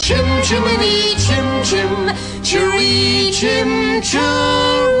chimney, chim chim, chiree, chim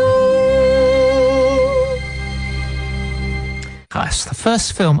chiroo. That's the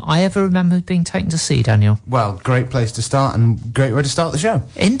first film I ever remember being taken to see, Daniel. Well, great place to start and great way to start the show.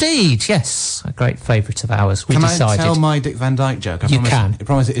 Indeed, yes. A great favourite of ours. We decided. Can I tell my Dick Van Dyke joke? You can. I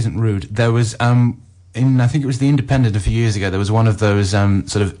promise it isn't rude. There was, I think it was The Independent a few years ago, there was one of those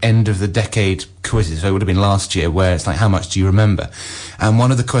sort of end-of-the-decade quizzes, so it would have been last year, where it's like, how much do you remember? And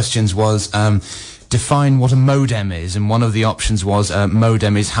one of the questions was... define what a modem is, and one of the options was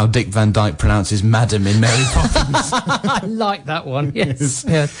modem is how Dick Van Dyke pronounces madam in Mary Poppins. I like that one, yes.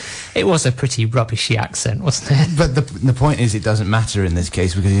 Yeah. It was a pretty rubbishy accent, wasn't it? But the point is, it doesn't matter in this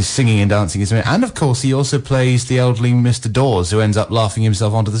case, because he's singing and dancing. And of course, he also plays the elderly Mr. Dawes, who ends up laughing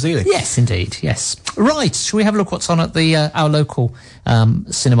himself onto the ceiling. Yes, indeed, yes. Right, shall we have a look what's on at the our local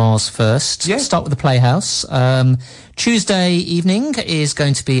cinemas first? Yeah. Start with the Playhouse. Tuesday evening is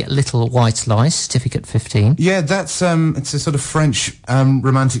going to be Little White Lies, Certificate 15. Yeah, that's it's a sort of French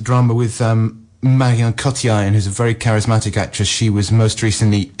romantic drama with Marion Cotillard, who's a very charismatic actress. She was most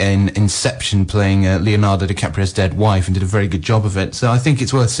recently in Inception, playing Leonardo DiCaprio's dead wife, and did a very good job of it. So I think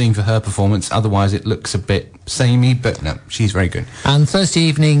it's worth seeing for her performance. Otherwise, it looks a bit samey, but no, she's very good. And Thursday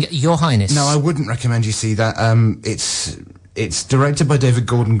evening, Your Highness. No, I wouldn't recommend you see that. It's directed by David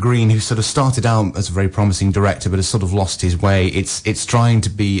Gordon Green, who sort of started out as a very promising director, but has sort of lost his way. It's trying to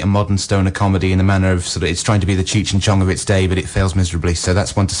be a modern stoner comedy in the manner of sort of, it's trying to be the Cheech and Chong of its day, but it fails miserably, so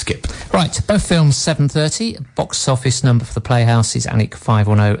that's one to skip. Right, both films 7:30. Box office number for the Playhouse is ANIC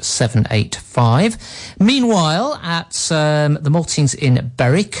 510785. Meanwhile, at the Maltings in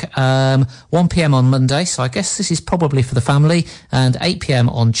Berwick, 1 p.m. on Monday, so I guess this is probably for the family, and 8 p.m.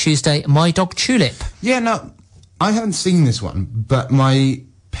 on Tuesday, My Dog Tulip. Yeah, no, I haven't seen this one, but my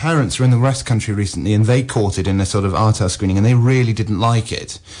parents were in the West Country recently, and they caught it in a sort of art house screening, and they really didn't like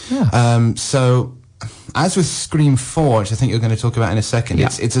it. Yeah. So, as with Scream 4, which I think you're going to talk about in a second, Yeah.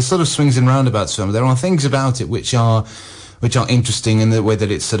 it's a sort of swings and roundabouts film. There are things about it which are interesting in the way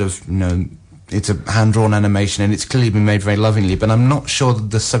that it's sort of, you know, it's a hand-drawn animation, and it's clearly been made very lovingly, but I'm not sure that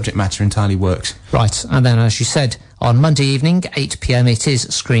the subject matter entirely works. Right, and then, as you said, on Monday evening, 8 p.m, it is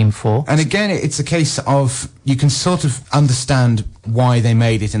Scream 4. And again, it's a case of, you can sort of understand why they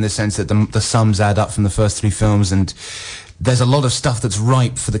made it, in the sense that the sums add up from the first three films, and there's a lot of stuff that's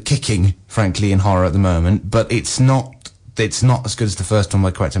ripe for the kicking, frankly, in horror at the moment, but it's not as good as the first one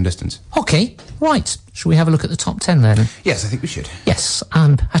by quite some distance. Okay, right. Shall we have a look at the top 10 then? Yes, I think we should. Yes,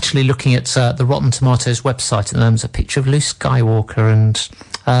 I'm actually looking at the Rotten Tomatoes website, and there's a picture of Luke Skywalker and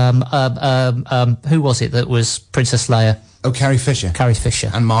who was it that was Princess Leia? Oh, Carrie Fisher. Carrie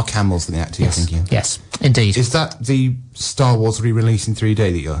Fisher. And Mark Hamill's the actor, Yes, you're thinking of. yes, indeed. Is that the Star Wars re-release in 3D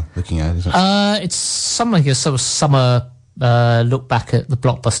that you're looking at, is it? It's something like a sort of summer look back at the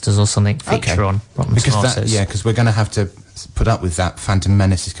blockbusters or something feature on Rotten Tomatoes. Because we're going to have to put up with that. Phantom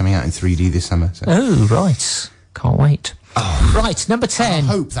Menace is coming out in 3D this summer. So. Oh, right. Can't wait. Oh. Right, number 10. I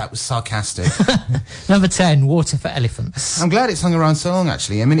hope that was sarcastic. Number 10, Water for Elephants. I'm glad it's hung around so long,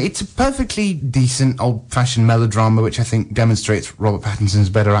 actually. I mean, it's a perfectly decent, old-fashioned melodrama, which I think demonstrates Robert Pattinson's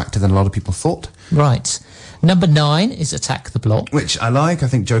a better actor than a lot of people thought. Right. Number 9 is Attack the Block. Which I like. I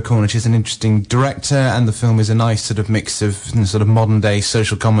think Joe Cornish is an interesting director, and the film is a nice sort of mix of sort of modern-day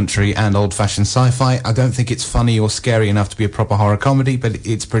social commentary and old-fashioned sci-fi. I don't think it's funny or scary enough to be a proper horror comedy, but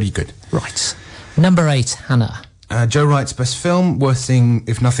it's pretty good. Right. Number 8, Hannah. Joe Wright's best film, worth seeing,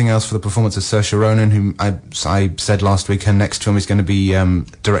 if nothing else, for the performance of Saoirse Ronan, whom I said last week her next film is going to be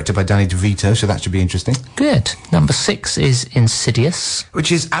directed by Danny DeVito, so that should be interesting. Good. Number 6 is Insidious.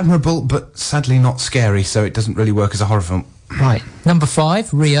 Which is admirable, but sadly not scary, so it doesn't really work as a horror film. Right. Number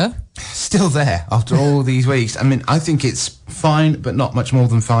 5, Rio. Still there, after all these weeks. I mean, I think it's fine, but not much more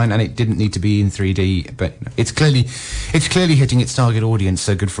than fine, and it didn't need to be in 3D, but it's clearly hitting its target audience,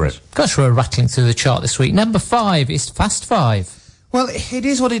 so good for it. Gosh, we're rattling through the chart this week. Number 5 is Fast 5. Well, it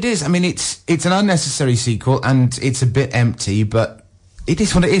is what it is. I mean, it's an unnecessary sequel, and it's a bit empty, but it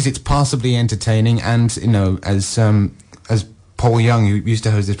is what it is. It's passably entertaining, and, you know, as Paul Young, who used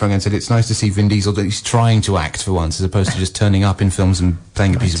to host this program, said it's nice to see Vin Diesel that he's trying to act for once, as opposed to just turning up in films and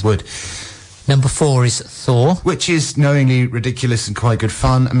playing a piece of wood. Number 4 is Thor. Which is knowingly ridiculous and quite good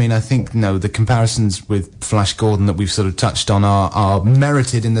fun. I mean, I think, the comparisons with Flash Gordon that we've sort of touched on are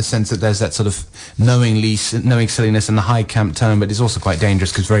merited, in the sense that there's that sort of knowing silliness and the high camp tone, but it's also quite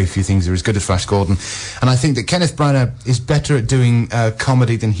dangerous because very few things are as good as Flash Gordon. And I think that Kenneth Branagh is better at doing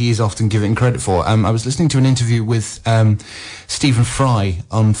comedy than he is often given credit for. I was listening to an interview with Stephen Fry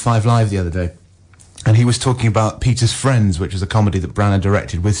on 5 Live the other day. And he was talking about Peter's Friends, which is a comedy that Branagh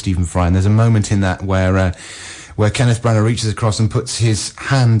directed with Stephen Fry. And there's a moment in that where where Kenneth Branagh reaches across and puts his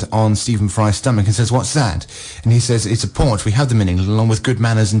hand on Stephen Fry's stomach and says, "What's that?" And he says, "It's a porch. We have them in England, along with good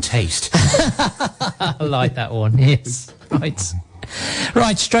manners and taste." I like that one, yes. Right.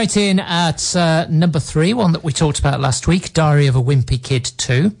 Right, straight in at number 3, one that we talked about last week, Diary of a Wimpy Kid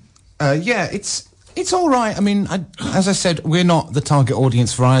 2. Yeah, it's all right. I mean, as I said, we're not the target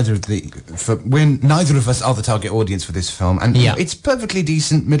audience for either of the... neither of us are the target audience for this film. And you know, it's perfectly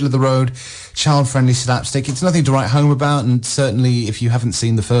decent, middle-of-the-road, child-friendly slapstick. It's nothing to write home about, and certainly if you haven't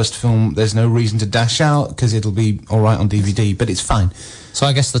seen the first film, there's no reason to dash out, because it'll be all right on DVD, but it's fine. So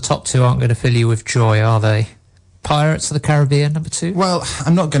I guess the top 2 aren't going to fill you with joy, are they? Pirates of the Caribbean, number 2? Well,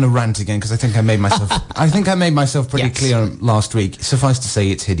 I'm not going to rant again because I think I made myself pretty clear last week. Suffice to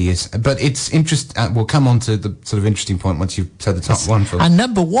say, it's hideous, but it's we'll come on to the sort of interesting point once you've said the top one film. And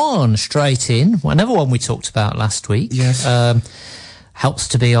number 1, straight in, another one we talked about last week. Yes. Helps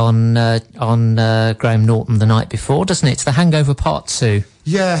to be on Graham Norton the night before, doesn't it? It's The Hangover Part 2.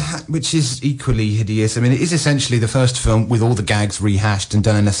 Yeah, which is equally hideous. I mean, it is essentially the first film with all the gags rehashed and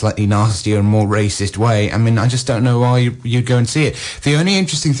done in a slightly nastier and more racist way. I mean, I just don't know why you'd go and see it. The only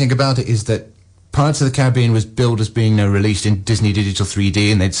interesting thing about it is that Pirates of the Caribbean was billed as being released in Disney Digital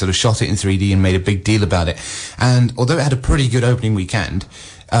 3D, and they'd sort of shot it in 3D and made a big deal about it. And although it had a pretty good opening weekend,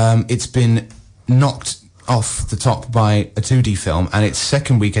 it's been knocked off the top by a 2D film, and its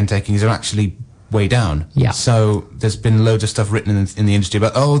second weekend takings are actually way down. Yeah. So there's been loads of stuff written in the industry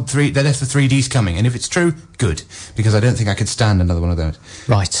about, the 3D's coming, and if it's true, good, because I don't think I could stand another one of those.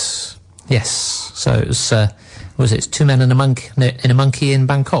 Right. Yes. So it was, it's 2 men and a monkey in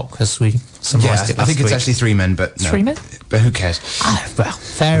Bangkok, as we summarised it last week. I think it's actually 3 men, but no. 3 men? But who cares? Well,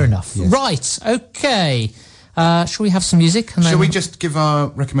 fair enough. Yes. Right. Okay. Shall we have some music? And Shall we just give our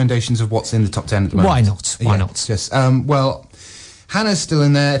recommendations of what's in the top 10 at the moment? Why not? Why not? Yes. Well, Hannah's still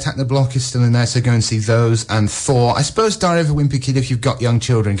in there, Attack the Block is still in there, so go and see those, and Thor. I suppose Diary of a Wimpy Kid if you've got young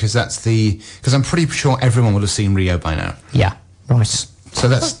children, because I'm pretty sure everyone will have seen Rio by now. Yeah, right. So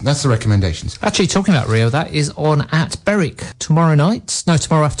that's the recommendations. Actually, talking about Rio, that is on at Berwick tomorrow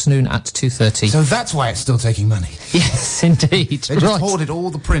afternoon at 2:30. So that's why it's still taking money. Yes, indeed. They just hoarded all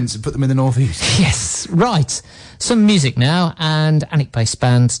the prints and put them in the North East. Yes, right. Some music now, and Annick-based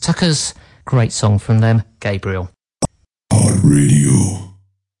band Tuckers, great song from them, Gabriel. Radio.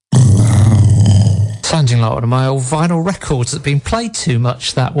 Sounding like one of my old vinyl records that's been played too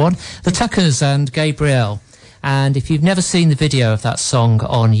much, that one. The Tuckers and Gabriel. And if you've never seen the video of that song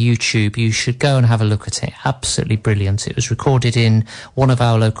on YouTube, you should go and have a look at it. Absolutely brilliant. It was recorded in one of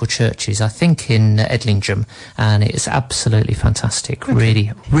our local churches, I think in Edlingham, and it's absolutely fantastic. Okay.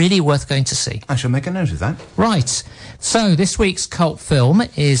 Really, really worth going to see. I shall make a note of that. Right. So this week's cult film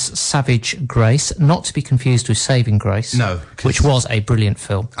is Savage Grace, not to be confused with Saving Grace. No. Which was a brilliant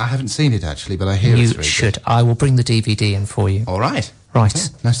film. I haven't seen it, actually, but I hear it's very good. You should. I will bring the DVD in for you. All right. Right.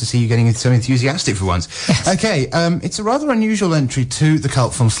 Okay. Nice to see you getting so enthusiastic for once. Yes. Okay, it's a rather unusual entry to the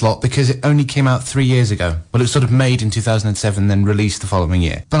cult film slot because it only came out 3 years ago. Well, it was sort of made in 2007, then released the following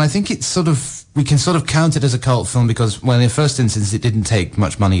year. But I think it's we can sort of count it as a cult film because, well, in the first instance, it didn't take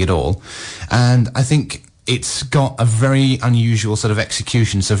much money at all. And I think it's got a very unusual sort of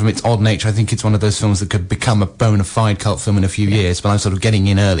execution. So from its odd nature, I think it's one of those films that could become a bona fide cult film in a few years, but I'm sort of getting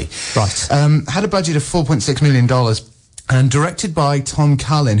in early. Right. Had a budget of $4.6 million. And directed by Tom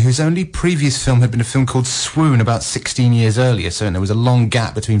Kalin, whose only previous film had been a film called Swoon about 16 years earlier, so there was a long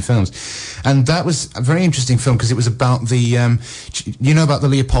gap between films. And that was a very interesting film because it was about the, about the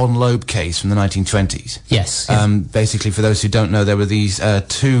Leopold and Loeb case from the 1920s? Yes. Yeah. Basically, for those who don't know, there were these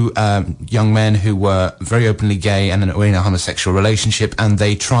 2 young men who were very openly gay and were in a homosexual relationship, and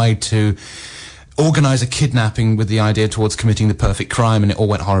they tried to organise a kidnapping with the idea towards committing the perfect crime, and it all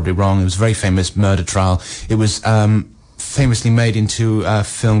went horribly wrong. It was a very famous murder trial. It was famously made into a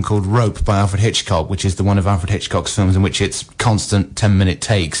film called Rope by Alfred Hitchcock, which is one of Alfred Hitchcock's films in which it's constant 10-minute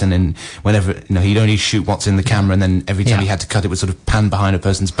takes, and then whenever, he'd only shoot what's in the camera, and then every time he had to cut it would sort of pan behind a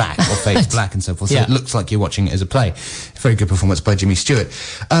person's back or fade black and so forth. So it looks like you're watching it as a play. Very good performance by Jimmy Stewart.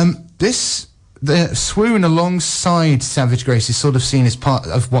 The Swoon alongside Savage Grace is sort of seen as part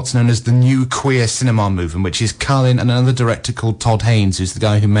of what's known as the new queer cinema movement, which is Kalin and another director called Todd Haynes, who's the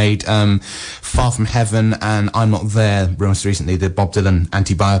guy who made Far From Heaven and I'm Not There, most recently, the Bob Dylan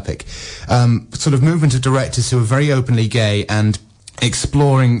anti-biopic. Sort of movement of directors who are very openly gay and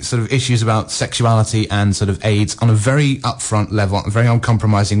exploring sort of issues about sexuality and sort of AIDS on a very upfront level, a very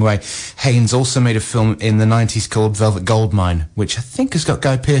uncompromising way. Haynes also made a film in the 90s called Velvet Goldmine, which I think has got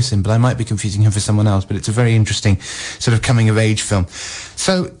Guy Pearce in, but I might be confusing him for someone else, but it's a very interesting sort of coming-of-age film.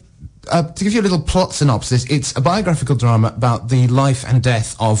 So To give you a little plot synopsis, it's a biographical drama about the life and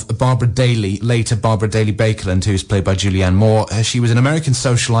death of Barbara Daly, later Barbara Daly Bakerland, who's played by Julianne Moore. She was an American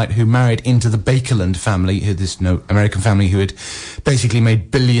socialite who married into the Bakerland family, American family who had basically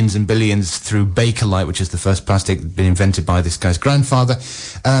made billions and billions through Bakelite, which is the first plastic that had been invented by this guy's grandfather.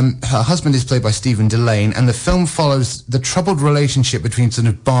 Her husband is played by Stephen Delane, and the film follows the troubled relationship between sort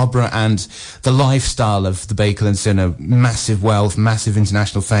of Barbara and the lifestyle of the Bakerlands, massive wealth, massive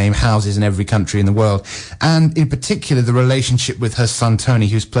international fame, houses in every country in the world, and in particular the relationship with her son Tony,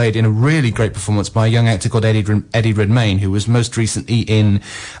 who's played in a really great performance by a young actor called Eddie Redmayne, who was most recently in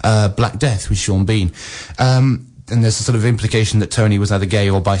Black Death with Sean Bean. And there's a sort of implication that Tony was either gay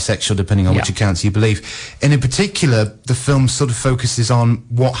or bisexual, depending on which accounts you believe. And in particular, the film sort of focuses on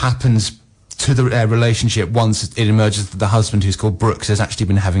what happens to the relationship once it emerges that the husband, who's called Brooks, has actually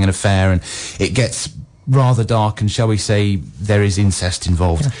been having an affair, and it gets rather dark, and shall we say there is incest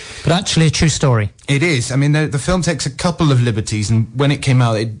involved. Yeah. But actually a true story. It is. I mean, the film takes a couple of liberties, and when it came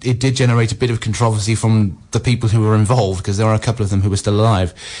out, it did generate a bit of controversy from the people who were involved, because there are a couple of them who were still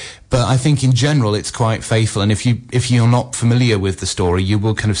alive. But I think in general it's quite faithful, and if you're not familiar with the story, you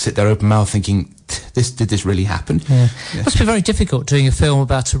will kind of sit there open mouth thinking, did this really happen? Yeah. It must be very difficult doing a film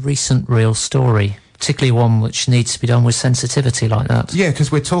about a recent real story, particularly one which needs to be done with sensitivity like that. Yeah,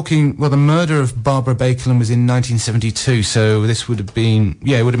 because we're talking, the murder of Barbara Bakerland was in 1972, so this would have been,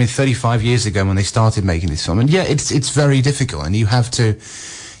 it would have been 35 years ago when they started making this film. And yeah, it's very difficult, and you have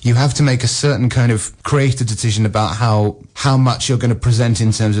to make a certain kind of creative decision about how much you're going to present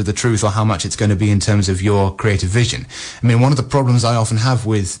in terms of the truth, or how much it's going to be in terms of your creative vision. I mean, one of the problems I often have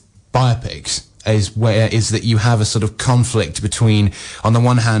with biopics is that you have a sort of conflict between, on the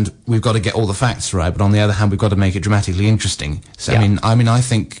one hand, we've got to get all the facts right, but on the other hand, we've got to make it dramatically interesting. So, yeah. I mean, I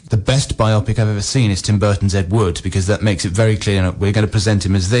think the best biopic I've ever seen is Tim Burton's Ed Wood, because that makes it very clear that we're going to present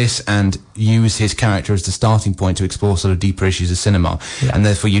him as this and use his character as the starting point to explore sort of deeper issues of cinema. Yeah. And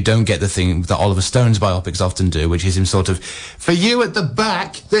therefore you don't get the thing that Oliver Stone's biopics often do, which is him sort of, for you at the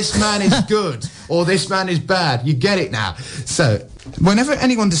back, this man is good, or this man is bad. You get it now. So, whenever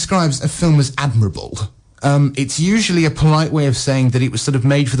anyone describes a film as admirable, it's usually a polite way of saying that it was sort of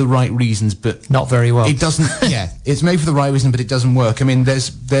made for the right reasons, but not very well. It doesn't. Yeah, it's made for the right reason, but it doesn't work. I mean,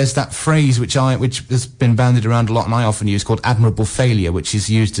 there's that phrase which has been bandied around a lot, and I often use, called admirable failure, which is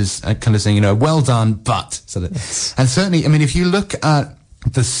used as a kind of saying, well done, but. Yes. And certainly, I mean, if you look at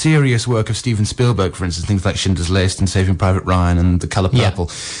the serious work of Steven Spielberg, for instance, things like Schindler's List and Saving Private Ryan and The Colour Purple.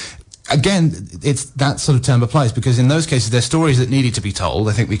 Yeah. Again, it's that sort of term applies, because in those cases they're stories that needed to be told.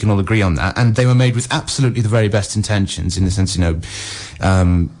 I think we can all agree on that, and they were made with absolutely the very best intentions. In the sense,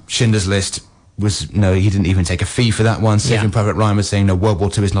 Schindler's List was he didn't even take a fee for that one. Saving Private Ryan was saying World War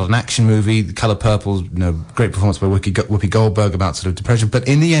II is not an action movie. The Colour Purple, great performance by Whoopi Goldberg about sort of depression, but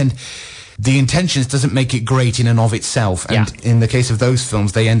in the end, the intentions doesn't make it great in and of itself, and in the case of those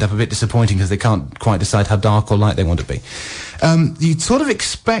films, they end up a bit disappointing because they can't quite decide how dark or light they want to be. You'd sort of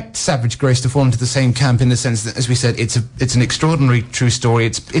expect Savage Grace to fall into the same camp, in the sense that, as we said, it's an extraordinary true story.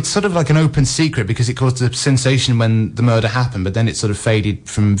 It's sort of like an open secret, because it caused a sensation when the murder happened, but then it sort of faded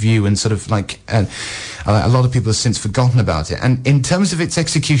from view, and sort of like a lot of people have since forgotten about it. And in terms of its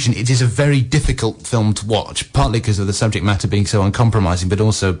execution, it is a very difficult film to watch, partly because of the subject matter being so uncompromising, but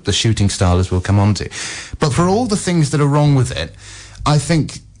also the shooting style, as we'll come on to. But for all the things that are wrong with it, I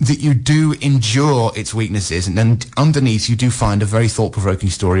think that you do endure its weaknesses, and underneath you do find a very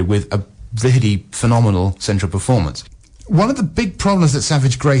thought-provoking story with a really phenomenal central performance. One of the big problems that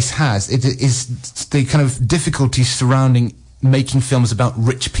Savage Grace has is the kind of difficulties surrounding making films about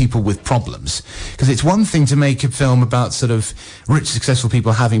rich people with problems. Because it's one thing to make a film about sort of rich, successful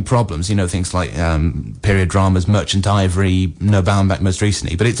people having problems, things like period dramas, Merchant Ivory, No Baumbach most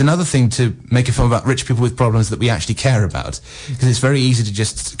recently. But it's another thing to make a film about rich people with problems that we actually care about. Because it's very easy to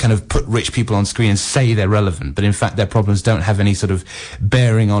just kind of put rich people on screen and say they're relevant, but in fact their problems don't have any sort of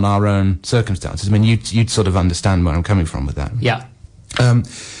bearing on our own circumstances. I mean, you'd sort of understand where I'm coming from with that. Yeah.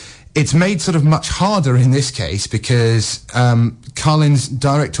 It's made sort of much harder in this case because Kalin's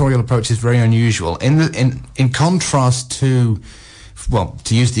directorial approach is very unusual. In contrast to,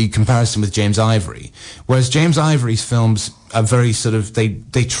 to use the comparison with James Ivory, whereas James Ivory's films are very sort of,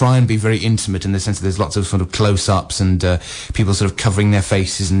 they try and be very intimate in the sense that there's lots of sort of close-ups and people sort of covering their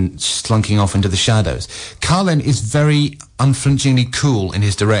faces and slunking off into the shadows. Kalin is very unflinchingly cool in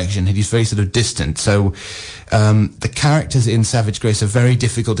his direction, and he's very sort of distant. So the characters in Savage Grace are very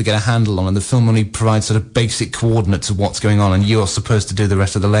difficult to get a handle on, and the film only provides sort of basic coordinates of what's going on, and you're supposed to do the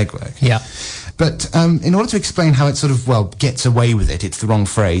rest of the legwork. Yeah. But in order to explain how it sort of, well, gets away with it, it's the wrong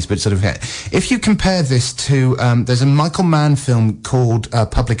phrase, but sort of, if you compare this to, there's a Michael Mann film called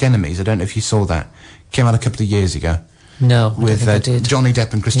Public Enemies. I don't know if you saw that. Came out a couple of years ago. No, with Johnny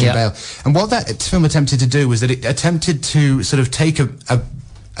Depp and Christian Bale. And what that film attempted to do was that it attempted to sort of take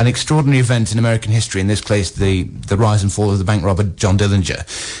an extraordinary event in American history, in this case the rise and fall of the bank robber John Dillinger,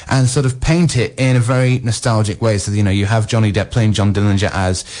 and sort of paint it in a very nostalgic way. So, you have Johnny Depp playing John Dillinger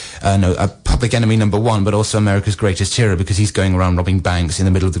as a public enemy number one, but also America's greatest hero, because he's going around robbing banks in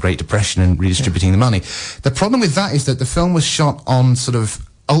the middle of the Great Depression and redistributing the money. The problem with that is that the film was shot on sort of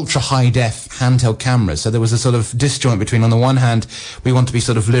ultra high def handheld cameras, so there was a sort of disjoint between, on the one hand, we want to be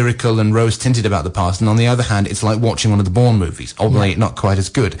sort of lyrical and rose tinted about the past, and on the other hand, it's like watching one of the Bourne movies, albeit not quite as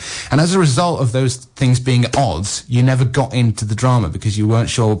good. And as a result of those things being at odds, you never got into the drama because you weren't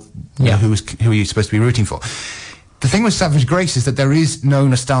sure who you're supposed to be rooting for. The thing with Savage Grace is that there is no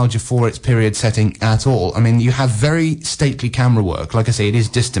nostalgia for its period setting at all. I mean, you have very stately camera work. Like I say, it is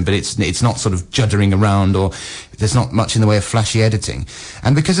distant, but it's not sort of juddering around, or there's not much in the way of flashy editing.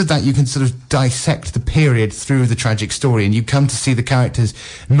 And because of that, you can sort of dissect the period through the tragic story, and you come to see the characters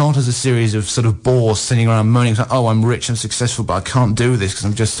not as a series of sort of bores sitting around moaning, like, oh, I'm rich and successful, but I can't do this because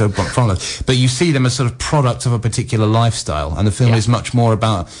I'm just so powerless. But you see them as sort of products of a particular lifestyle, and the film is much more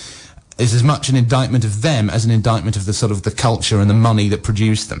about... is as much an indictment of them as an indictment of the sort of the culture and the money that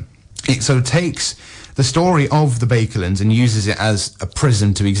produced them. It sort of takes the story of the Bakelins and uses it as a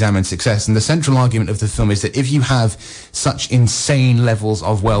prism to examine success. And the central argument of the film is that if you have such insane levels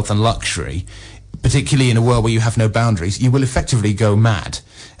of wealth and luxury, particularly in a world where you have no boundaries, you will effectively go mad.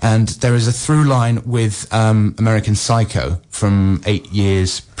 And there is a through line with American Psycho from 8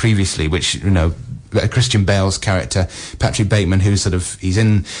 years previously, which, Christian Bale's character, Patrick Bateman, who's sort of, he's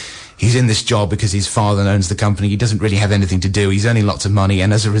in this job because his father owns the company. He doesn't really have anything to do. He's earning lots of money,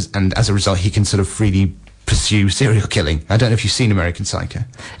 and as a result, he can sort of freely pursue serial killing. I don't know if you've seen American Psycho.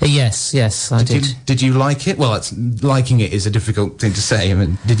 Yes, I did. Did you like it? Well, liking it is a difficult thing to say. I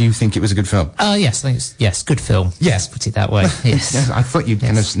mean, did you think it was a good film? Yes, I think good film. Yes, put it that way. Yes. Yeah, I thought you'd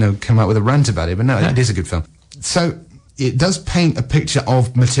kind of come out with a rant about it, but no, it is a good film. So it does paint a picture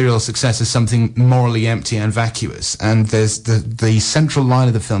of material success as something morally empty and vacuous. And there's the central line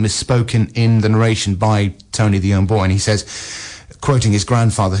of the film is spoken in the narration by Tony the young boy, and he says, quoting his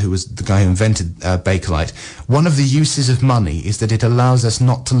grandfather, who was the guy who invented Bakelite, "One of the uses of money is that it allows us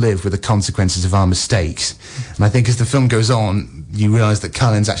not to live with the consequences of our mistakes." And I think as the film goes on, you realise that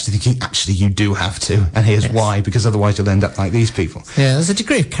Kalin's actually thinking, actually, you do have to, and here's why, because otherwise you'll end up like these people. Yeah, there's a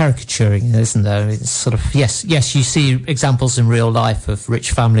degree of caricaturing, isn't there? It's sort of, yes, you see examples in real life of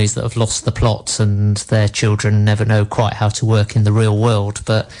rich families that have lost the plot and their children never know quite how to work in the real world,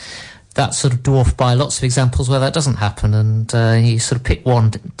 but that's sort of dwarfed by lots of examples where that doesn't happen, and you sort of pick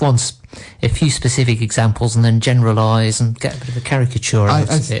a few specific examples and then generalise and get a bit of a caricature out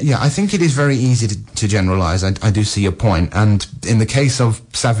of it. Yeah, I think it is very easy to generalise. I do see your point. And in the case of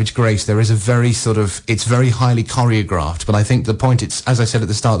Savage Grace, there is a very sort of, it's very highly choreographed, but I think the point, as I said at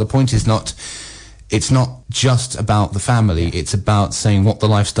the start, the point is not... It's not just about the family, it's about saying what the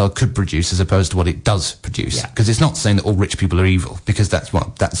lifestyle could produce as opposed to what it does produce. Because it's not saying that all rich people are evil, because that's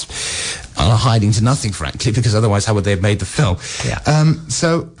hiding to nothing, frankly, because otherwise how would they have made the film?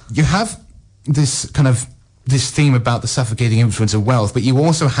 So you have this kind of this theme about the suffocating influence of wealth, but you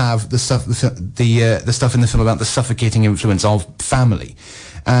also have the stuff in the film about the suffocating influence of family.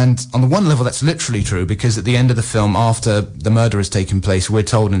 And on the one level, that's literally true, because at the end of the film, after the murder has taken place, we're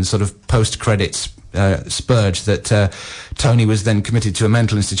told in sort of post-credits spurge that Tony was then committed to a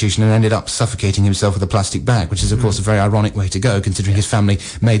mental institution and ended up suffocating himself with a plastic bag, which is, of course, a very ironic way to go, considering his family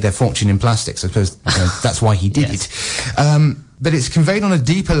made their fortune in plastics. I suppose that's why he did it. But it's conveyed on a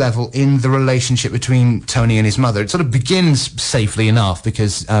deeper level in the relationship between Tony and his mother. It sort of begins safely enough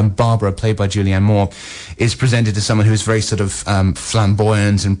because Barbara, played by Julianne Moore, is presented as someone who is very sort of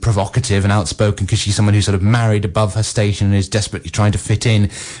flamboyant and provocative and outspoken, because she's someone who's sort of married above her station and is desperately trying to fit in,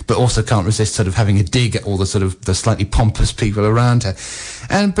 but also can't resist sort of having a dig at all the sort of the slightly pompous people around her.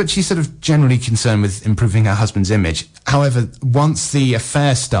 But she's sort of generally concerned with improving her husband's image. However, once the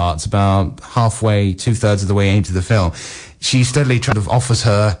affair starts, about halfway, 2/3 of the way into the film, she steadily offers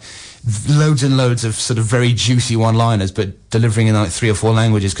her loads and loads of sort of very juicy one-liners, but delivering in like 3 or 4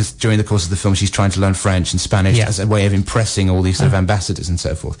 languages, because during the course of the film she's trying to learn French and Spanish as a way of impressing all these sort of ambassadors and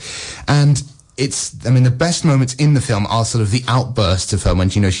so forth. And the best moments in the film are sort of the outbursts of her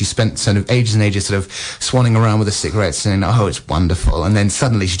when, she spent sort of ages and ages sort of swanning around with a cigarette saying, oh, it's wonderful. And then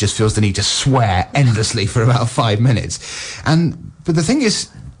suddenly she just feels the need to swear endlessly for about 5 minutes. But the thing is,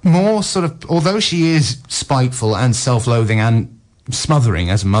 more sort of, although she is spiteful and self-loathing and smothering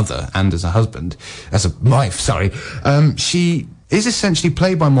as a mother and as a husband, as a wife, she is essentially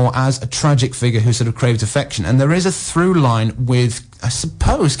played by Moore as a tragic figure who sort of craves affection. And there is a through line with, I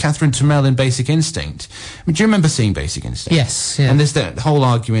suppose, Catherine Trammell in Basic Instinct. I mean, do you remember seeing Basic Instinct? Yes, yeah. And there's that whole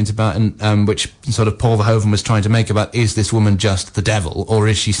argument about, which sort of Paul Verhoeven was trying to make about, is this woman just the devil, or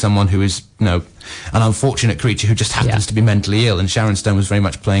is she someone who is, an unfortunate creature who just happens to be mentally ill? And Sharon Stone was very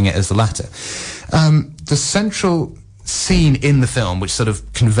much playing it as the latter. The central scene in the film which sort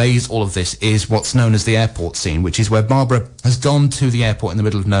of conveys all of this is what's known as the airport scene, which is where Barbara has gone to the airport in the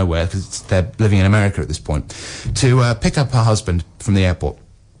middle of nowhere, because they're living in America at this point, to pick up her husband from the airport.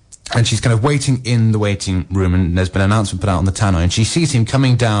 And she's kind of waiting in the waiting room, and there's been an announcement put out on the tannoy, and she sees him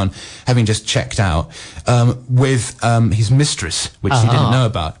coming down, having just checked out, with his mistress, which she didn't know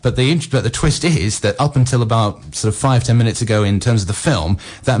about. But the twist is that up until about sort of 5-10 minutes ago, in terms of the film,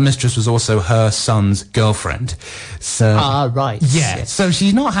 that mistress was also her son's girlfriend. So right. Yeah. So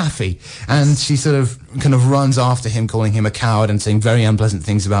she's not happy, and she sort of kind of runs after him, calling him a coward and saying very unpleasant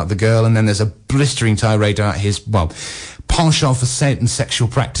things about the girl. And then there's a blistering tirade about his penchant for certain sexual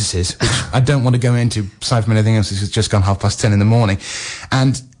practices, which I don't want to go into aside from anything else. It's just gone 10:30 in the morning.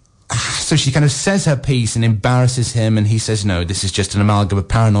 And so she kind of says her piece and embarrasses him, and he says, no, this is just an amalgam of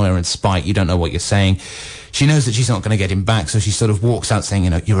paranoia and spite. You don't know what you're saying. She knows that she's not going to get him back, so she sort of walks out saying,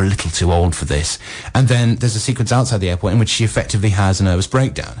 you're a little too old for this. And then there's a sequence outside the airport in which she effectively has a nervous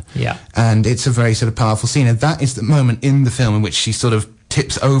breakdown. Yeah. And it's a very sort of powerful scene. And that is the moment in the film in which she sort of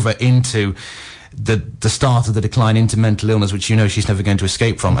tips over into the start of the decline into mental illness, which she's never going to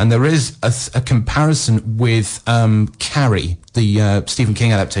escape from. And there is a comparison with Carrie, the Stephen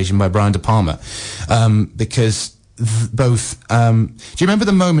King adaptation by Brian De Palma, because both do you remember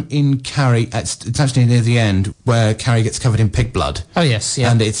the moment in Carrie, it's actually near the end, where Carrie gets covered in pig blood? Oh yes,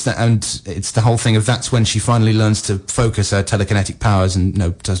 yeah. And it's the whole thing of that's when she finally learns to focus her telekinetic powers and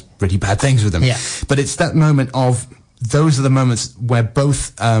does really bad things with them. Yeah. But it's that moment of, those are the moments where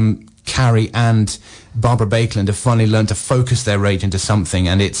both Carrie and Barbara Baekeland have finally learned to focus their rage into something,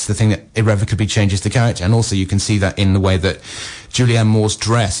 and it's the thing that irrevocably changes the character. And also you can see that in the way that Julianne Moore's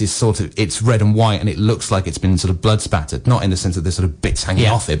dress is it's red and white, and it looks like it's been sort of blood spattered, not in the sense that there's sort of bits hanging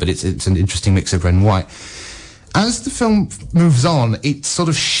off it, but it's an interesting mix of red and white. As the film moves on, it sort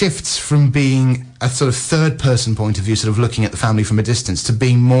of shifts from being a sort of third-person point of view, sort of looking at the family from a distance, to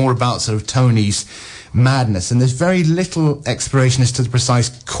being more about sort of Tony's madness. And there's very little exploration as to the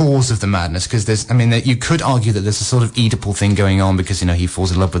precise cause of the madness, because you could argue that there's a sort of Oedipal thing going on, because, he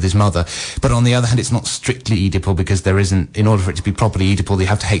falls in love with his mother. But on the other hand, it's not strictly Oedipal, because there isn't, in order for it to be properly Oedipal, they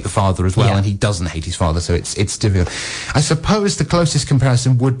have to hate the father as well, and he doesn't hate his father, so it's difficult. I suppose the closest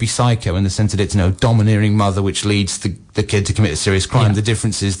comparison would be Psycho, in the sense that it's, domineering mother, which leads the kid to commit a serious crime. Yeah. The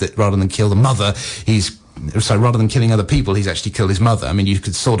difference is that rather than kill the mother, rather than killing other people, he's actually killed his mother. I mean, you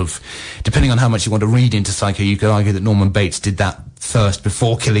could sort of, depending on how much you want to read into Psycho, you could argue that Norman Bates did that first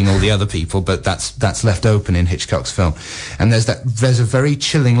before killing all the other people, but that's left open in Hitchcock's film. And there's a very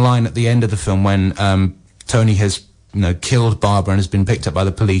chilling line at the end of the film when Tony has killed Barbara and has been picked up by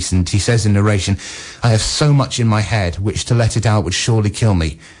the police, and he says in narration, I have so much in my head which to let it out would surely kill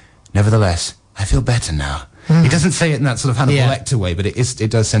me. Nevertheless, I feel better now. He doesn't say it in that sort of Hannibal Lecter way, but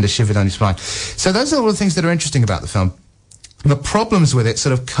it does send a shiver down your spine. So those are all the things that are interesting about the film. The problems with it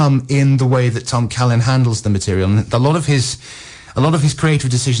sort of come in the way that Tom Kalin handles the material, and a lot of his creative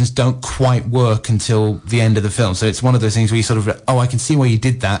decisions don't quite work until the end of the film. So it's one of those things where you sort of, I can see why you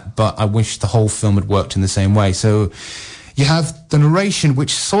did that, but I wish the whole film had worked in the same way. So you have the narration,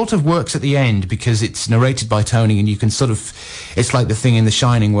 which sort of works at the end because it's narrated by Tony, and you can sort of, it's like the thing in The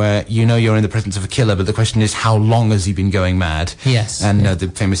Shining where you're in the presence of a killer, but the question is, how long has he been going mad? Yes. And the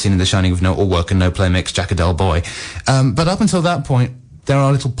famous scene in The Shining of no all work and no play makes Jack a dull boy. But up until that point, there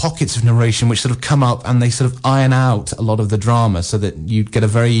are little pockets of narration which sort of come up and they sort of iron out a lot of the drama, so that you get a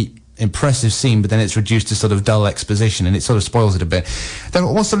very impressive scene, but then it's reduced to sort of dull exposition, and it sort of spoils it a bit. There are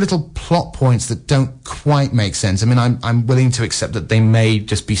also little plot points that don't quite make sense. I mean, I'm willing to accept that they may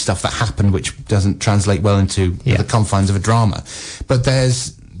just be stuff that happened which doesn't translate well into the confines of a drama. But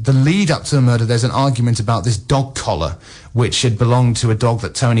there's the lead up to the murder, there's an argument about this dog collar, which had belonged to a dog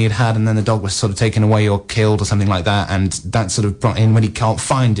that Tony had, and then the dog was sort of taken away or killed or something like that, and that sort of brought in when he can't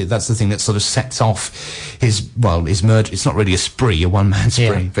find it. That's the thing that sort of sets off his murder. It's not really a spree, a one-man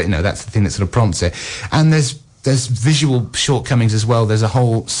spree, but that's the thing that sort of prompts it. And there's visual shortcomings as well. There's a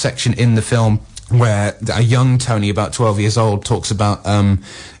whole section in the film where a young Tony, about 12 years old, talks about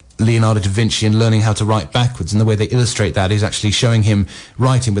Leonardo da Vinci and learning how to write backwards, and the way they illustrate that is actually showing him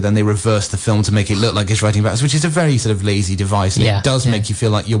writing, but then they reverse the film to make it look like he's writing backwards, which is a very sort of lazy device, and it does make you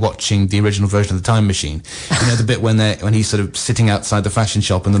feel like you're watching the original version of The Time Machine. You know, the bit when he's sort of sitting outside the fashion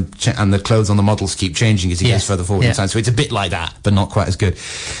shop and the clothes on the models keep changing as he goes further forward in time, so it's a bit like that, but not quite as good.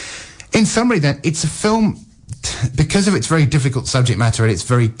 In summary then, it's a film, because of its very difficult subject matter and its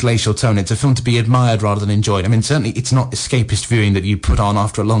very glacial tone, it's a film to be admired rather than enjoyed. I mean, certainly it's not escapist viewing that you put on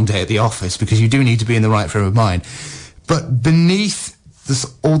after a long day at the office, because you do need to be in the right frame of mind. But beneath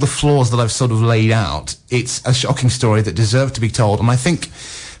all the flaws that I've sort of laid out, it's a shocking story that deserved to be told. And I think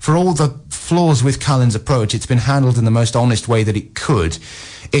for all the flaws with Kalin's approach, it's been handled in the most honest way that it could.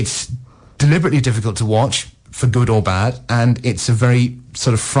 It's deliberately difficult to watch, for good or bad, and it's a very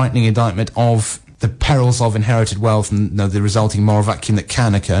sort of frightening indictment of the perils of inherited wealth and the resulting moral vacuum that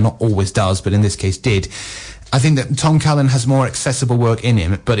can occur, not always does, but in this case did. I think that Tom Kalin has more accessible work in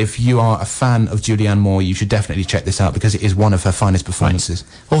him, but if you are a fan of Julianne Moore, you should definitely check this out, because it is one of her finest performances.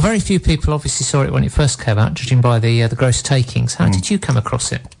 Right. Well, very few people obviously saw it when it first came out, judging by the gross takings. How did you come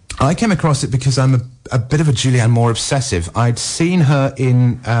across it? I came across it because I'm a bit of a Julianne Moore obsessive. I'd seen her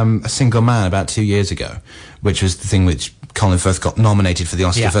in A Single Man about 2 years ago, which was the thing which Colin Firth got nominated for the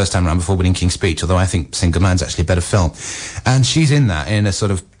Oscar the first time around before winning King's Speech, although I think Single Man's actually a better film. And she's in that, in a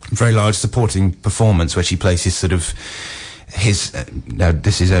sort of very large supporting performance where she plays his sort of,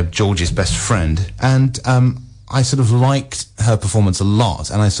 this is George's best friend. And I sort of liked her performance a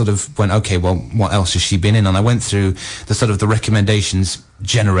lot, and I sort of went, okay, well, what else has she been in? And I went through the sort of the recommendations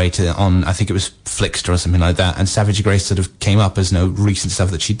generator on, I think it was Flickster or something like that, and Savage Grace sort of came up as recent stuff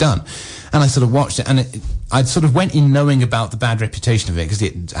that she'd done. And I sort of watched it, and I'd sort of went in knowing about the bad reputation of it, because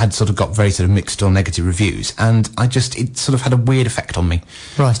it had sort of got very sort of mixed or negative reviews, and it sort of had a weird effect on me.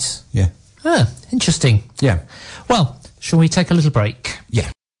 Right. Yeah. Ah, interesting. Yeah. Well, shall we take a little break? Yeah.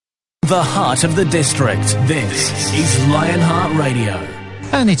 The heart of the district. This is Lionheart Radio.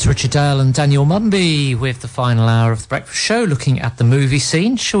 And it's Richard Dale and Daniel Mumby with the final hour of the breakfast show, looking at the movie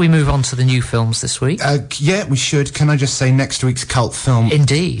scene. Shall we move on to the new films this week? Yeah, we should. Can I just say next week's cult film?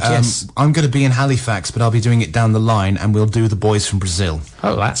 Indeed, yes. I'm going to be in Halifax, but I'll be doing it down the line, and we'll do The Boys from Brazil.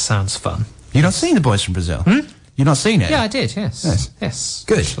 Oh, that sounds fun. You've not seen The Boys from Brazil? You've not seen it? Yeah, I did, yes.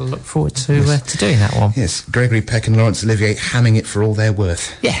 Good. I shall look forward to doing that one. Yes, Gregory Peck and Laurence Olivier hamming it for all they're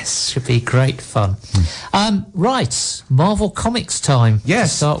worth. Yes, should be great fun. Right, Marvel Comics time to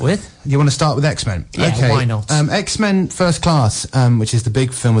start with. You want to start with X-Men? Yeah, okay. Why not? X-Men First Class, which is the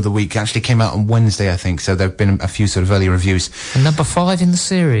big film of the week, actually came out on Wednesday, I think, so there have been a few sort of early reviews. And number 5 in the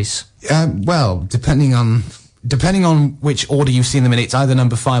series. Well, depending on which order you've seen them in, it's either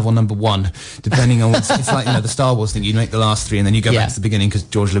number 5 or number 1, depending on it's like, the Star Wars thing. You make the last 3 and then you go back to the beginning, because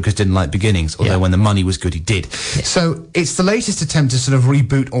George Lucas didn't like beginnings, although when the money was good, he did. Yeah. So it's the latest attempt to sort of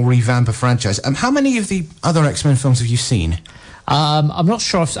reboot or revamp a franchise. How many of the other X-Men films have you seen? I'm not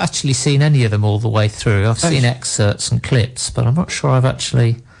sure I've actually seen any of them all the way through. I've seen excerpts and clips, but I'm not sure I've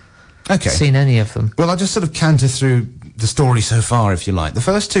actually seen any of them. Well, I'll just sort of canter through the story so far, if you like. The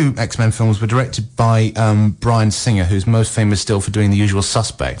first 2 X-Men films were directed by Bryan Singer, who's most famous still for doing The Usual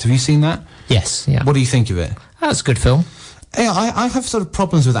Suspect. Have you seen that? Yes, yeah. What do you think of it? That's a good film. Yeah, I have sort of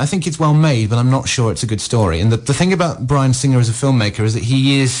problems with it. I think it's well made, but I'm not sure it's a good story. And the thing about Bryan Singer as a filmmaker is that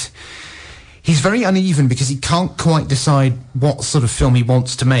he's very uneven, because he can't quite decide what sort of film he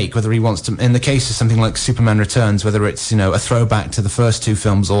wants to make, whether he wants to, in the case of something like Superman Returns, whether it's, a throwback to the first 2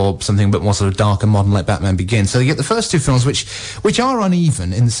 films or something a bit more sort of dark and modern like Batman Begins. So you get the first 2 films which are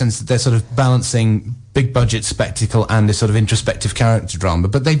uneven in the sense that they're sort of balancing big budget spectacle and this sort of introspective character drama,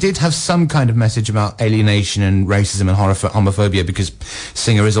 but they did have some kind of message about alienation and racism and homophobia, because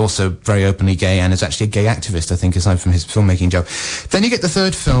Singer is also very openly gay and is actually a gay activist, I think, aside from his filmmaking job. Then you get the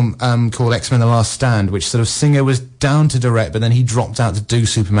third film called X-Men The Last Stand, which sort of Singer was down to direct, but then he dropped out to do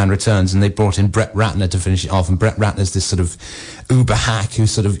Superman Returns, and they brought in Brett Ratner to finish it off. And Brett Ratner's this sort of uber hack who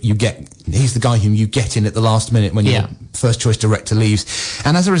sort of he's the guy whom you get in at the last minute when your first choice director leaves,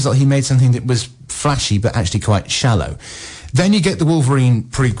 and as a result he made something that was flashy but actually quite shallow. Then you get the Wolverine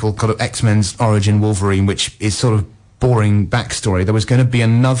prequel called X-Men's Origin Wolverine, which is sort of boring backstory. There was going to be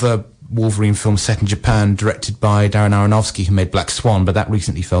another Wolverine film set in Japan, directed by Darren Aronofsky, who made Black Swan, but that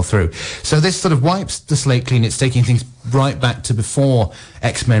recently fell through. So this sort of wipes the slate clean. It's taking things right back to before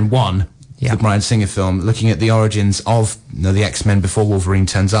X-Men 1, the Bryan Singer film, looking at the origins of the X-Men before Wolverine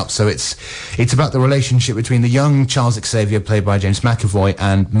turns up. So it's about the relationship between the young Charles Xavier, played by James McAvoy,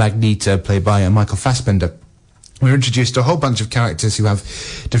 and Magneto, played by Michael Fassbender. we're introduced to a whole bunch of characters who have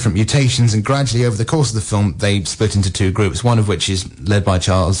different mutations, and gradually over the course of the film they split into two groups, one of which is led by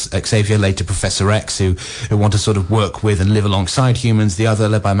Charles Xavier, later Professor X, who want to sort of work with and live alongside humans, the other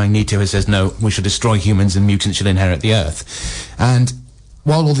led by Magneto, who says no, we should destroy humans and mutants should inherit the Earth. And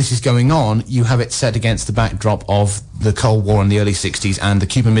while all this is going on, you have it set against the backdrop of the Cold War in the early 60s, and the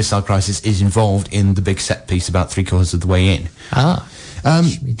Cuban Missile Crisis is involved in the big set piece about 3/4 of the way in.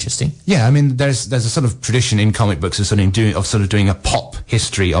 Interesting. Yeah, I mean, there's a sort of tradition in comic books of sort of doing a pop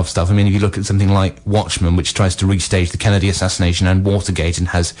history of stuff. I mean, if you look at something like Watchmen, which tries to restage the Kennedy assassination and Watergate, and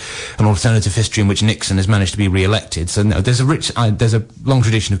has an alternative history in which Nixon has managed to be re-elected. So no, there's a long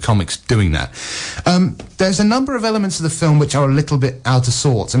tradition of comics doing that. There's a number of elements of the film which are a little bit out of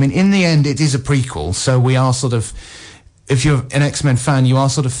sorts. I mean, in the end, it is a prequel, so we are sort of, if you're an X-Men fan, you are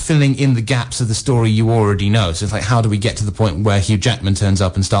sort of filling in the gaps of the story you already know. So it's like, how do we get to the point where Hugh Jackman turns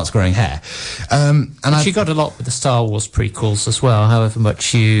up and starts growing hair? But you got a lot with the Star Wars prequels as well, however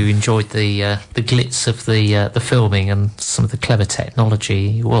much you enjoyed the glitz of the filming and some of the clever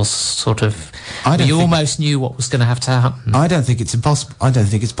technology. It was sort of, you almost knew what was going to have to happen. I don't think it's impossible. I don't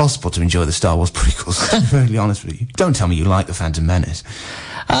think it's possible to enjoy the Star Wars prequels, to be really honest with you. Don't tell me you like The Phantom Menace.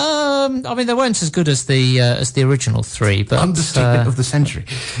 I mean, they weren't as good as the original three, but understatement of the century.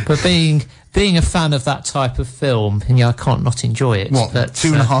 But being a fan of that type of film, and I can't not enjoy it. What? But,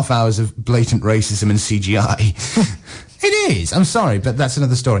 2.5 hours of blatant racism and CGI. It is. I'm sorry, but that's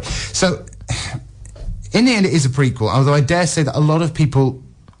another story. So, in the end, it is a prequel. Although I dare say that a lot of people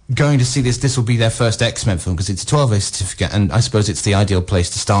going to see this will be their first X-Men film, because it's a 12A certificate, and I suppose it's the ideal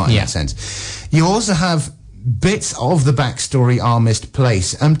place to start in that sense. You also have bits of the backstory are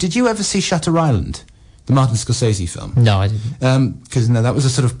misplaced. Did you ever see Shutter Island, the Martin Scorsese film? No, I didn't. Because that was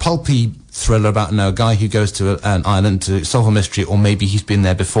a sort of pulpy thriller about a guy who goes to an island to solve a mystery, or maybe he's been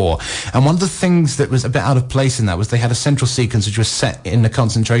there before. And one of the things that was a bit out of place in that was they had a central sequence which was set in a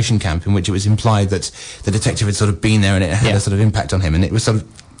concentration camp, in which it was implied that the detective had sort of been there and it had a sort of impact on him, and it was sort of,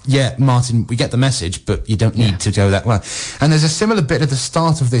 yeah, Martin, we get the message, but you don't need to go that well. And there's a similar bit at the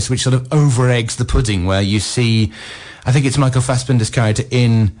start of this which sort of over-eggs the pudding, where you see, I think it's Michael Fassbender's character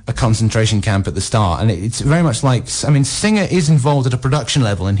in a concentration camp at the start, and it's very much like, I mean, Singer is involved at a production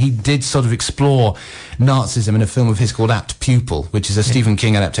level, and he did sort of explore Nazism in a film of his called Apt Pupil, which is a Stephen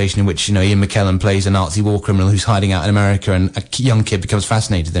King adaptation in which, Ian McKellen plays a Nazi war criminal who's hiding out in America, and a young kid becomes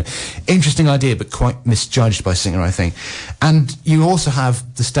fascinated with him. Interesting idea, but quite misjudged by Singer, I think. And you also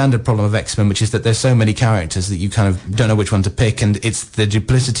have the standard problem of X-Men, which is that there's so many characters that you kind of don't know which one to pick, and it's the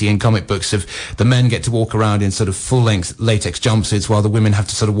duplicity in comic books of the men get to walk around in sort of full-length latex jumpsuits while the women have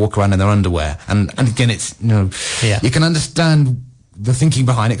to sort of walk around in their underwear. And again, it's, you can understand the thinking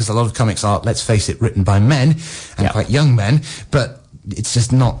behind it, because a lot of comics are, let's face it, written by men, and quite young men, but it's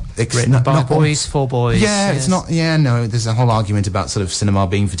just not... written by boys for boys. Yeah, it's not... Yeah, no, there's a whole argument about sort of cinema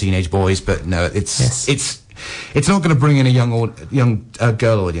being for teenage boys, but no, it's not going to bring in a young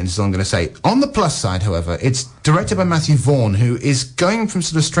girl audience, is all I'm going to say. On the plus side, however, it's directed by Matthew Vaughn, who is going from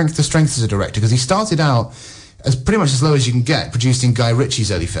sort of strength to strength as a director, because he started out as pretty much as low as you can get, producing Guy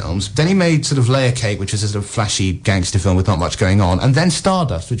Ritchie's early films. Then he made sort of Layer Cake, which was a sort of flashy gangster film with not much going on. And then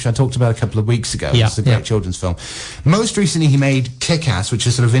Stardust, which I talked about a couple of weeks ago. It's a great children's film. Most recently, he made Kick-Ass, which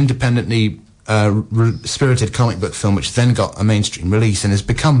is sort of independently spirited comic book film, which then got a mainstream release and has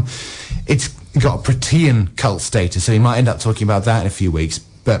become... It's got a Protean cult status, so he might end up talking about that in a few weeks.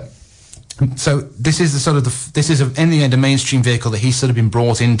 But... So this is the sort of this is in the end a mainstream vehicle that he's sort of been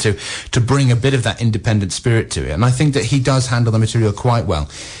brought into to bring a bit of that independent spirit to it, and I think that he does handle the material quite well.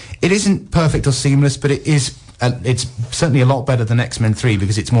 It isn't perfect or seamless, but it is. It's certainly a lot better than X-Men 3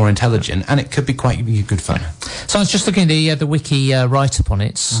 because it's more intelligent, and it could be quite good fun. So I was just looking at the wiki write-up on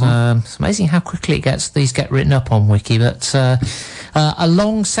it. It's amazing how quickly these get written up on wiki, but a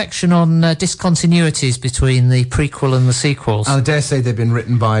long section on discontinuities between the prequel and the sequels. I dare say they've been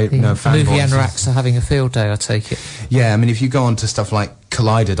written by fanboys. Movie anoraks are having a field day, I take it. Yeah, I mean, if you go on to stuff like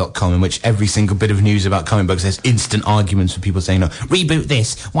Collider.com, in which every single bit of news about comic books, there's instant arguments for people saying, reboot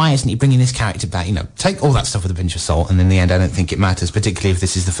this, why isn't he bringing this character back? Take all that stuff with a pinch of salt, and in the end I don't think it matters, particularly if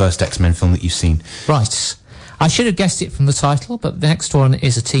this is the first X-Men film that you've seen. Right. I should have guessed it from the title, but the next one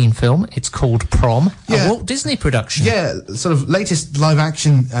is a teen film. It's called Prom, a Walt Disney production. Yeah, sort of latest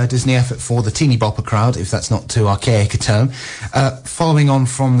live-action Disney effort for the teeny bopper crowd, if that's not too archaic a term, following on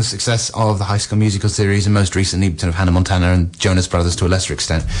from the success of the High School Musical series, and most recently sort of Hannah Montana and Jonas Brothers to a lesser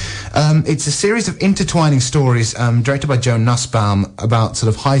extent. It's a series of intertwining stories directed by Joe Nussbaum about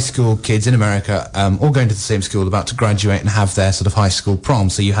sort of high school kids in America, all going to the same school, about to graduate and have their sort of high school prom.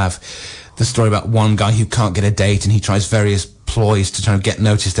 So you have the story about one guy who can't get a date, and he tries various ploys to try and get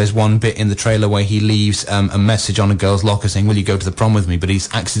noticed. There's one bit in the trailer where he leaves a message on a girl's locker saying, "Will you go to the prom with me?" But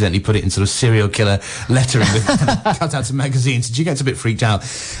he's accidentally put it in sort of serial killer lettering with cutouts of magazines. So she gets a bit freaked out.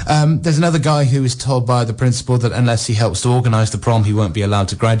 There's another guy who is told by the principal that unless he helps to organise the prom, he won't be allowed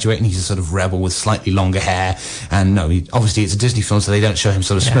to graduate, and he's a sort of rebel with slightly longer hair. And no, obviously it's a Disney film, so they don't show him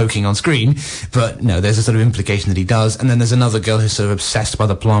sort of smoking on screen, but no, there's a sort of implication that he does. And then there's another girl who's sort of obsessed by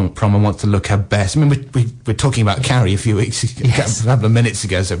the prom and wants to look her best. I mean, we're talking about Carrie a couple of minutes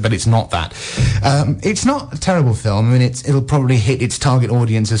ago, but it's not that. It's not a terrible film. I mean, it'll probably hit its target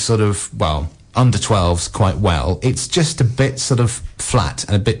audience as sort of, well, under 12s quite well. It's just a bit sort of flat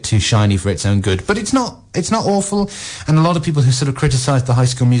and a bit too shiny for its own good, but it's not awful. And a lot of people who sort of criticise the High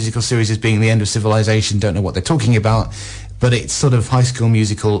School Musical series as being the end of civilization don't know what they're talking about. But it's sort of High School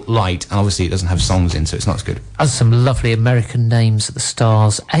Musical light, and obviously it doesn't have songs in, so it's not as good. Has some lovely American names at the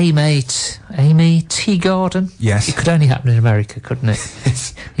stars. Amy Teagarden. Yes. It could only happen in America, couldn't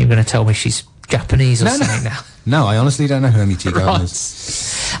it? You're going to tell me she's Japanese or something now. No, I honestly don't know who Amy Teagarden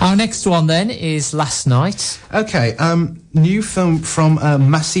is. Our next one then is Last Night. Okay, new film from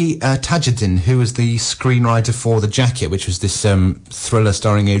Masih Tajuddin, who was the screenwriter for The Jacket, which was this thriller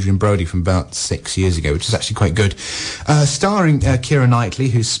starring Adrian Brody from about 6 years ago, which is actually quite good. Starring Keira Knightley,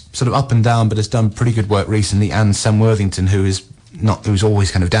 who's sort of up and down but has done pretty good work recently, and Sam Worthington, who's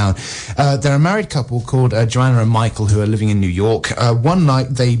always kind of down. They're a married couple called Joanna and Michael, who are living in New York. One night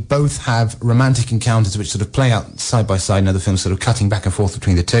they both have romantic encounters which sort of play out side by side. Now the film's sort of cutting back and forth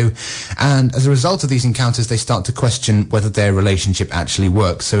between the two, and as a result of these encounters they start to question whether their relationship actually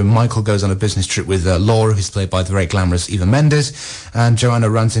works. So Michael goes on a business trip with Laura, who's played by the very glamorous Eva Mendes, and Joanna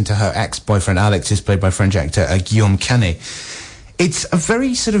runs into her ex-boyfriend Alex, who's played by French actor Guillaume Canet. It's a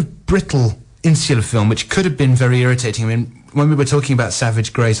very sort of brittle, insular film which could have been very irritating. I mean, when we were talking about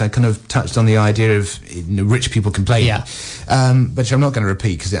Savage Grace, I kind of touched on the idea of rich people complaining, which I'm not going to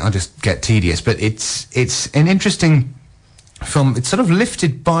repeat because I'll just get tedious. But it's an interesting film. It's sort of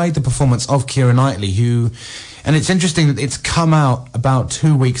lifted by the performance of Keira Knightley, and it's interesting that it's come out about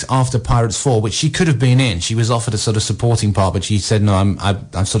 2 weeks after Pirates 4, which she could have been in. She was offered a sort of supporting part, but she said, no, I'm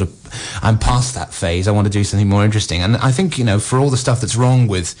past that phase. I want to do something more interesting. And I think, for all the stuff that's wrong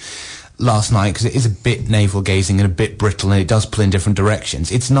with Last Night, because it is a bit navel-gazing and a bit brittle, and it does pull in different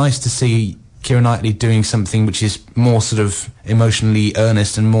directions, it's nice to see Keira Knightley doing something which is more sort of emotionally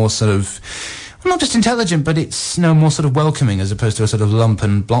earnest and more sort of, well, not just intelligent, but it's more sort of welcoming as opposed to a sort of lump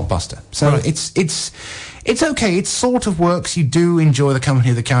and blockbuster. So right. It's okay. It sort of works. You do enjoy the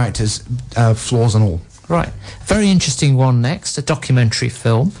company of the characters, flaws and all. Right. Very interesting one next, a documentary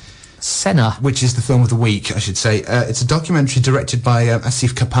film. Senna. Which is the film of the week, I should say. It's a documentary directed by Asif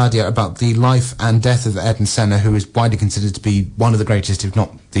Kapadia about the life and death of Ayrton Senna, who is widely considered to be one of the greatest, if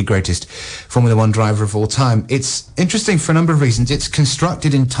not the greatest, Formula One driver of all time. It's interesting for a number of reasons. It's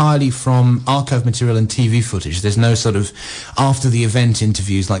constructed entirely from archive material and TV footage. There's no sort of after-the-event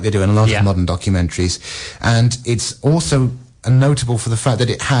interviews like they do in a lot of modern documentaries. And it's also notable for the fact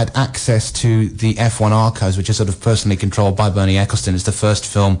that it had access to the F1 archives, which are sort of personally controlled by Bernie Ecclestone. It's the first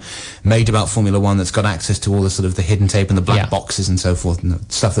film made about Formula One that's got access to all the sort of the hidden tape and the black boxes and so forth, and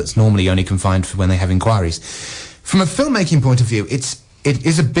stuff that's normally only confined for when they have inquiries. From a filmmaking point of view, it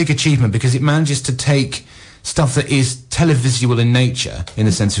is a big achievement because it manages to take stuff that is televisual in nature, in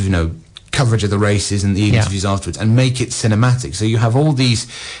the sense of, coverage of the races and the interviews afterwards, and make it cinematic. So you have all these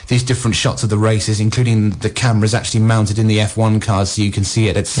different shots of the races, including the cameras actually mounted in the F1 cars, so you can see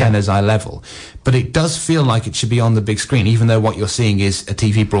it at Senna's eye level. But it does feel like it should be on the big screen, even though what you're seeing is a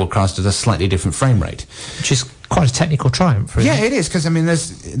TV broadcast at a slightly different frame rate. Which is quite a technical triumph, really. Yeah, it is, because,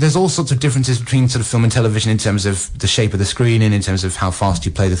 there's all sorts of differences between sort of film and television in terms of the shape of the screen and in terms of how fast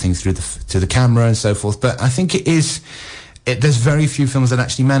you play the thing through to the camera and so forth. But I think there's very few films that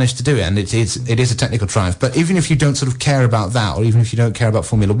actually manage to do it, and it is a technical triumph. But even if you don't sort of care about that, or even if you don't care about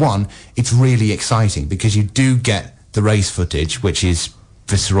Formula One, it's really exciting because you do get the race footage, which is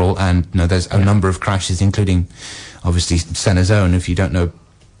visceral, and there's a number of crashes, including obviously Senna's own, if you don't know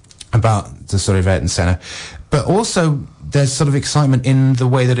about the story of Ayrton Senna. But also there's sort of excitement in the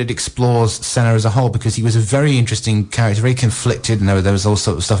way that it explores Senna as a whole, because he was a very interesting character, very conflicted, and there was all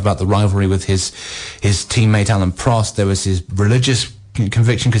sorts of stuff about the rivalry with his teammate Alan Prost. There was his religious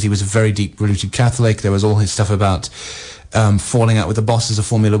conviction, because he was a very deep-rooted Catholic. There was all his stuff about falling out with the bosses of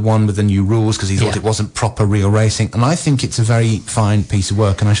Formula One with the new rules because he thought it wasn't proper real racing. And I think it's a very fine piece of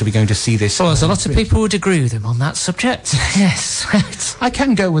work, and I shall be going to see this. Well, there's a lot of people who would agree with him on that subject. Yes. I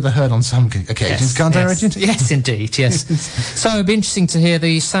can go with a herd on some occasions, can't I, Reggie? Yes, indeed, yes. So it'd be interesting to hear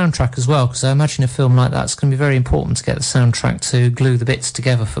the soundtrack as well, because I imagine a film like that's going to be very important to get the soundtrack to glue the bits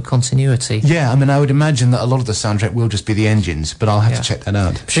together for continuity. Yeah, I mean, I would imagine that a lot of the soundtrack will just be the engines, but I'll have to check that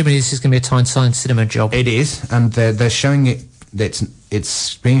out. Presumably this is going to be a Tyneside cinema job. It is, and they're showing it.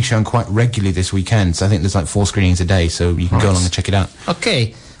 It's being shown quite regularly this weekend, so I think there's like 4 screenings a day, so you can go along and check it out.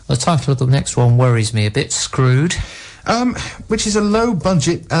 Okay, well, the title of the next one worries me a bit. Screwed. Which is a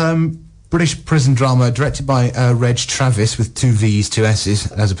low-budget British prison drama directed by Reg Travis, with 2 V's, 2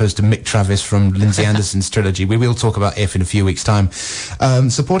 S's, as opposed to Mick Travis from Lindsay Anderson's trilogy. We will talk about If in a few weeks' time.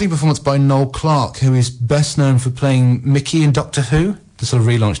 Supporting performance by Noel Clarke, who is best known for playing Mickey in Doctor Who, the sort of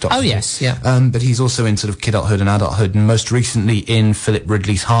relaunched Doctor Who. Yes, yeah. But he's also in sort of kidulthood and adulthood, and most recently in Philip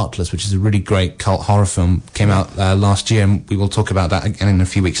Ridley's Heartless, which is a really great cult horror film, came out last year, and we will talk about that again in a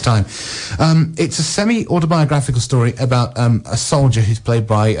few weeks' time. It's a semi-autobiographical story about a soldier who's played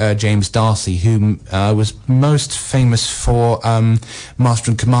by James Darcy, who was most famous for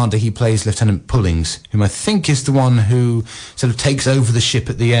Master and Commander. He plays Lieutenant Pullings, whom I think is the one who sort of takes over the ship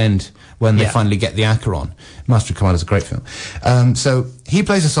at the end when they finally get the Acheron. Master and Commander is a great film. So he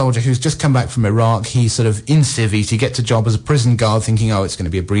plays a soldier who's just come back from Iraq. He's sort of in civvies. He gets a job as a prison guard thinking, oh, it's going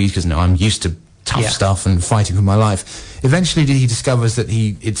to be a breeze because, I'm used to tough stuff and fighting for my life. Eventually he discovers that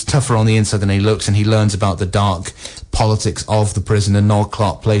it's tougher on the inside than he looks, and he learns about the dark politics of the prison, and Noel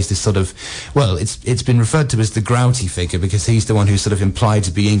Clarke plays this sort of, well, it's been referred to as the grouty figure because he's the one who's sort of implied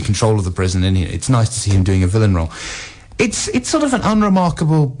to be in control of the prison, and it's nice to see him doing a villain role. It's sort of an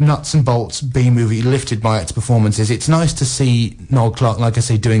unremarkable nuts and bolts B-movie lifted by its performances. It's nice to see Noel Clarke, like I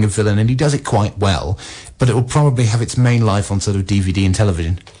say, doing a villain, and he does it quite well, but it will probably have its main life on sort of DVD and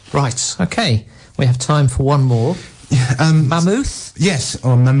television. Right, okay. We have time for one more. Mammuth? Yes,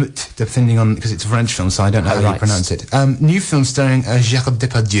 or Mammuth, depending on, because it's a French film, so I don't know how you pronounce it. New film starring Gerard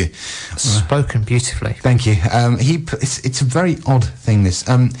Depardieu. Spoken beautifully. Thank you. It's a very odd thing, this.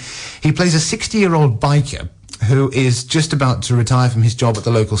 He plays a 60-year-old biker who is just about to retire from his job at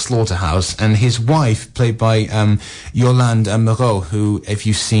the local slaughterhouse, and his wife, played by Yolande Moreau, who, if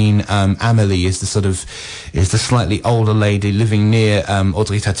you've seen Amélie, is the slightly older lady living near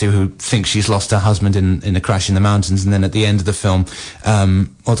Audrey Tautou, who thinks she's lost her husband in a crash in the mountains, and then at the end of the film,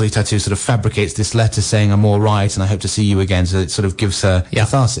 Audrey Tautou sort of fabricates this letter saying, I'm all right and I hope to see you again, so it sort of gives her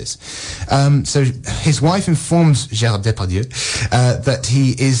catharsis. So his wife informs Gerard Depardieu that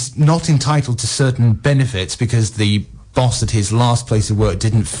he is not entitled to certain benefits because the boss at his last place of work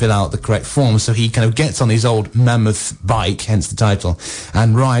didn't fill out the correct form, so he kind of gets on his old Mammuth bike, hence the title,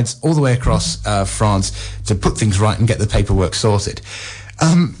 and rides all the way across France to put things right and get the paperwork sorted.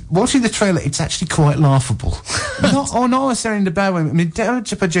 Watching the trailer, it's actually quite laughable. not necessarily in a bad way. I mean, Gerard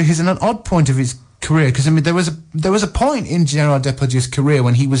Depardieu is in an odd point of his career, because I mean there was a point in Gerard Depardieu's career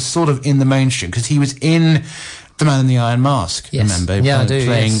when he was sort of in the mainstream, because he was in The Man in the Iron Mask, remember?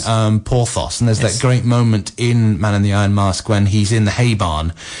 Playing Porthos, and there's that great moment in Man in the Iron Mask when he's in the hay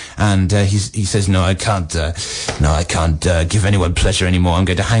barn, and he says, "No, I can't give anyone pleasure anymore. I'm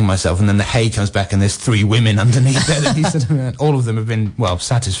going to hang myself." And then the hay comes back, and there's 3 women underneath there. That he said, all of them have been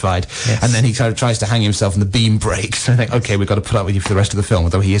satisfied. Yes. And then he kind of tries to hang himself, and the beam breaks. And I think, okay, we've got to put up with you for the rest of the film,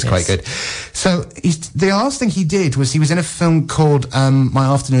 although he is quite good. So the last thing he did was he was in a film called My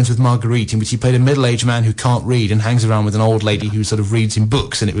Afternoons with Marguerite, in which he played a middle-aged man who can't read and hangs around with an old lady who sort of reads him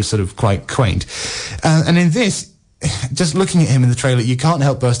books, and it was sort of quite quaint. And in this, just looking at him in the trailer, you can't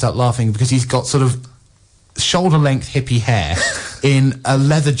help burst out laughing because he's got sort of shoulder-length hippie hair in a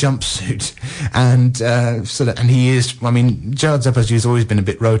leather jumpsuit, and and he is, I mean, Gerard Depardieu has always been a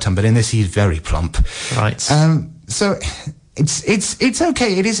bit rotund, but in this he's very plump. Right. So it's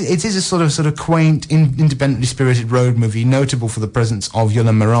okay. It is a sort of quaint, independently spirited road movie, notable for the presence of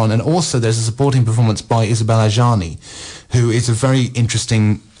Yolande Moreau, and also there's a supporting performance by Isabelle Adjani, who is a very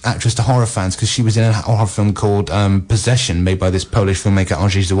interesting actress to horror fans, because she was in a horror film called Possession, made by this Polish filmmaker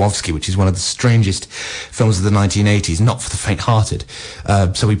Andrzej Żuławski, which is one of the strangest films of the 1980s, not for the faint-hearted,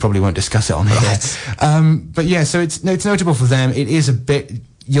 so we probably won't discuss it on here. Right. But yeah, so it's notable for them. It is a bit...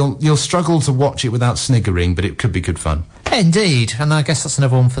 You'll struggle to watch it without sniggering, but it could be good fun. Indeed, and I guess that's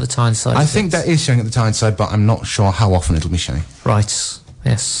another one for the Tyneside. I think that is showing at the Tyneside, but I'm not sure how often it'll be showing. Right,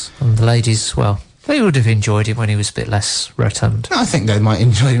 yes. And the ladies, well, they would have enjoyed him when he was a bit less rotund. I think they might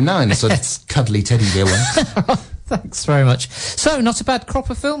enjoy him now in a sort of cuddly teddy bear one. Thanks very much. So, not a bad crop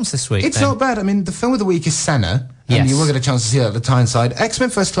of films this week. It's not bad. I mean, the film of the week is Senna. And Yes. you will get a chance to see that at the Tyneside. X-Men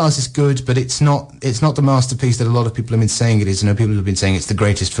First Class is good, but it's not the masterpiece that a lot of people have been saying it is. You know, people have been saying it's the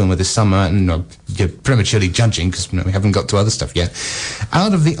greatest film of this summer, and you're prematurely judging because we haven't got to other stuff yet.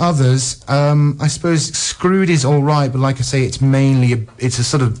 Out of the others, I suppose Screwed is all right, but like I say, it's a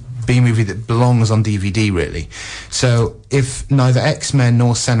sort of B-movie that belongs on DVD, really. So if neither X-Men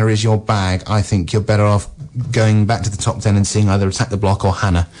nor Senna is your bag, I think you're better off going back to the top 10 and seeing either Attack the Block or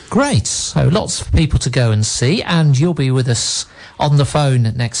Hannah. Great. So lots of people to go and see, and you'll be with us on the phone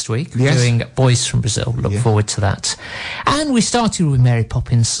next week doing Boys from Brazil. Look forward to that. And we started with Mary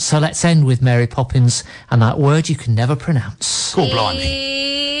Poppins, so let's end with Mary Poppins and that word you can never pronounce. Cool,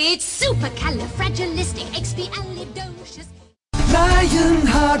 blimey. It's supercalifragilisticexpialidocious.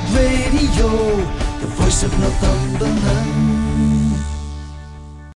 Lionheart Radio, the voice of Northumberland.